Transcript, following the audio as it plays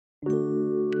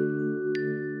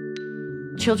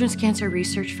Children's Cancer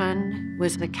Research Fund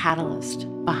was the catalyst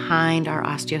behind our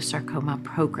osteosarcoma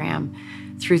program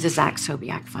through the Zach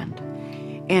Sobiech Fund.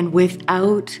 And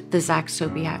without the Zach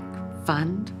Sobiech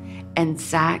Fund and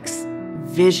Zach's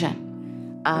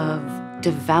vision of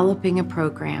developing a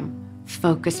program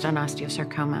focused on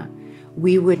osteosarcoma,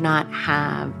 we would not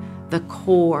have the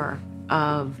core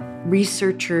of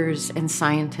researchers and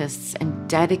scientists and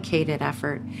dedicated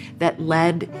effort that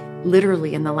led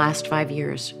literally in the last 5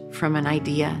 years from an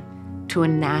idea to a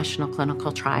national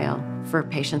clinical trial for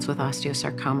patients with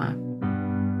osteosarcoma.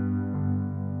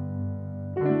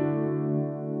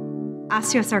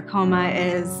 Osteosarcoma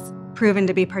is proven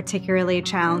to be particularly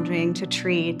challenging to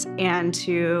treat and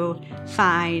to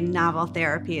find novel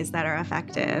therapies that are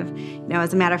effective.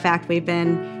 As a matter of fact, we've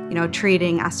been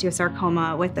treating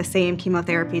osteosarcoma with the same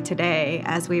chemotherapy today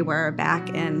as we were back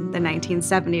in the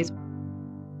 1970s.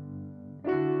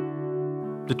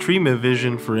 The treatment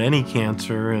vision for any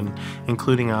cancer, and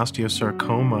including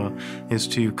osteosarcoma, is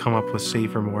to come up with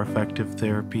safer, more effective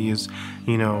therapies,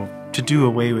 to do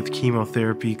away with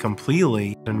chemotherapy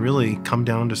completely and really come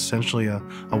down to essentially a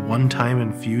one-time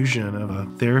infusion of a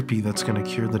therapy that's going to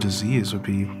cure the disease would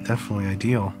be definitely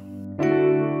ideal.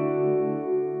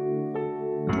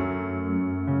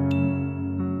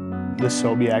 The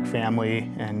Sobiech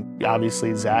family, and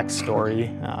obviously Zach's story,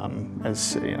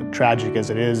 as tragic as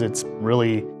it is, it's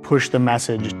really pushed the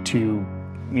message to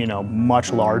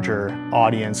much larger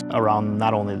audience around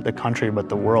not only the country but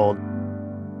the world.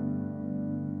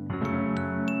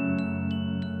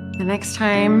 The next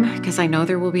time, because I know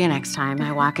there will be a next time,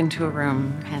 I walk into a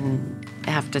room and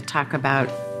have to talk about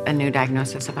a new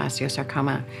diagnosis of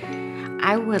osteosarcoma,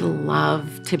 I would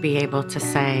love to be able to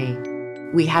say,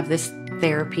 we have this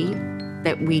therapy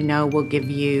that we know will give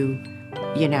you,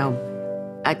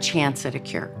 a chance at a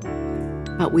cure.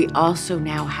 But we also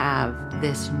now have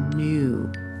this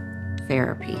new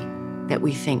therapy that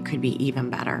we think could be even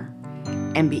better,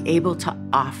 and be able to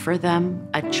offer them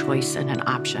a choice and an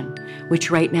option, which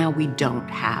right now we don't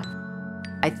have.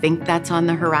 I think that's on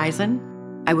the horizon.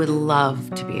 I would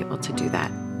love to be able to do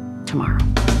that tomorrow.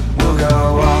 We'll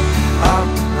go up, up,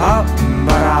 up,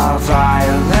 but I'll fly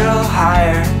a little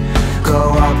higher.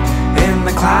 Go up in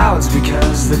the clouds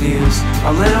because the view's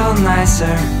a little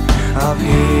nicer up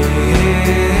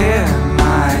here,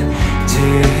 my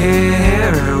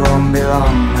dear. It won't be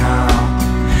long now.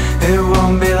 It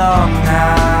won't be long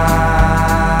now.